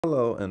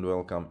Hello and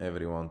welcome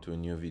everyone to a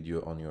new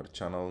video on your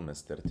channel,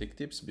 Mr. Tech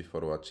Tips.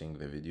 Before watching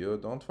the video,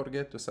 don't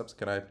forget to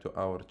subscribe to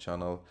our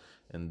channel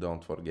and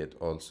don't forget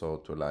also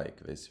to like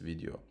this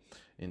video.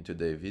 In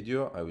today's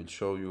video, I will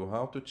show you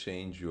how to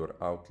change your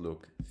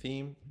Outlook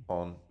theme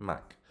on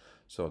Mac.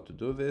 So to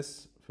do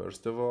this,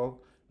 first of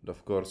all,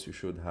 of course, you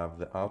should have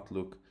the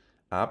Outlook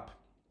app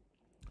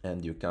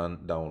and you can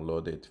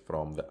download it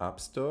from the App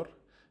Store.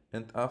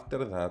 And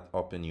after that,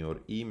 open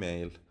your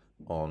email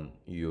on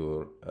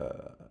your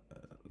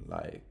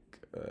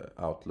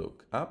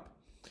Outlook app,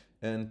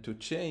 and to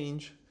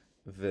change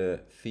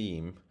the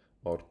theme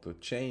or to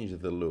change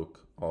the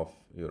look of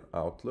your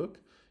Outlook,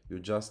 you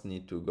just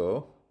need to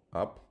go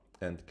up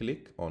and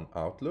click on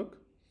Outlook,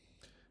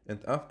 and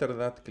after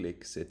that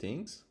click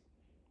Settings,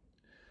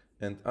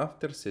 and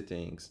after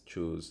Settings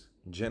choose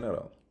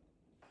General,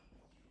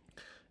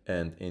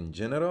 and in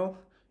General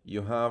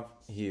you have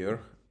here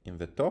in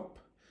the top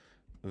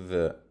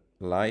the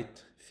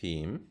light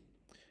theme.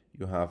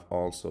 You have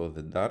also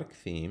the dark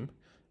theme,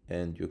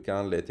 and you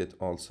can let it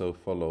also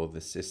follow the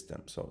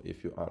system. So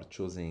if you are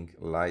choosing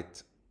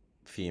light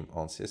theme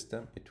on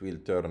system, it will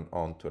turn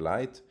on to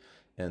light,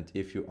 and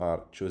if you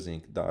are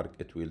choosing dark,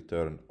 it will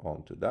turn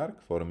on to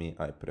dark. For me,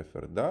 I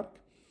prefer dark.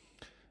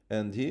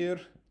 And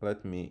here,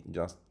 let me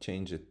just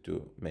change it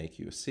to make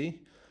you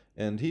see.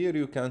 And here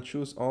you can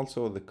choose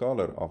also the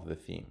color of the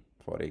theme.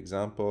 For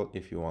example,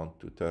 if you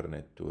want to turn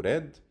it to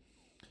red,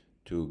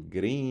 to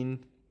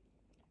green,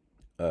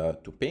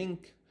 to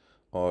pink,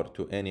 or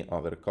to any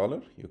other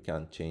color, you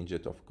can change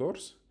it, of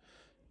course.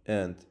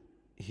 And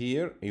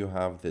here you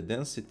have the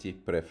density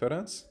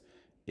preference.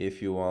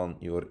 If you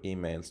want your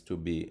emails to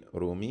be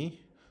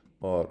roomy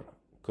or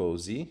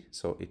cozy,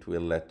 so it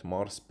will let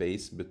more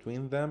space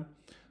between them,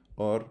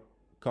 or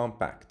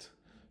compact.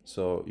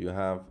 So you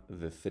have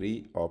the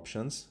three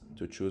options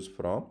to choose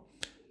from.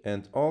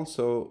 And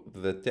also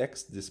the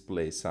text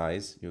display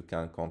size, you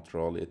can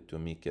control it to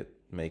make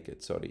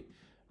it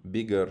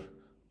bigger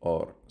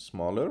or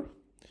smaller.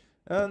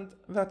 And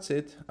that's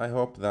it. I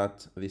hope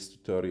that this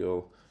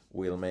tutorial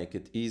will make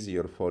it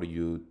easier for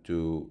you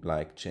to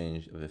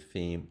change the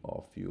theme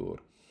of your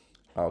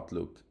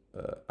Outlook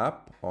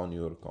app on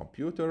your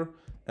computer,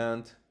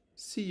 and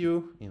see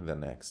you in the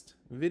next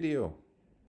video.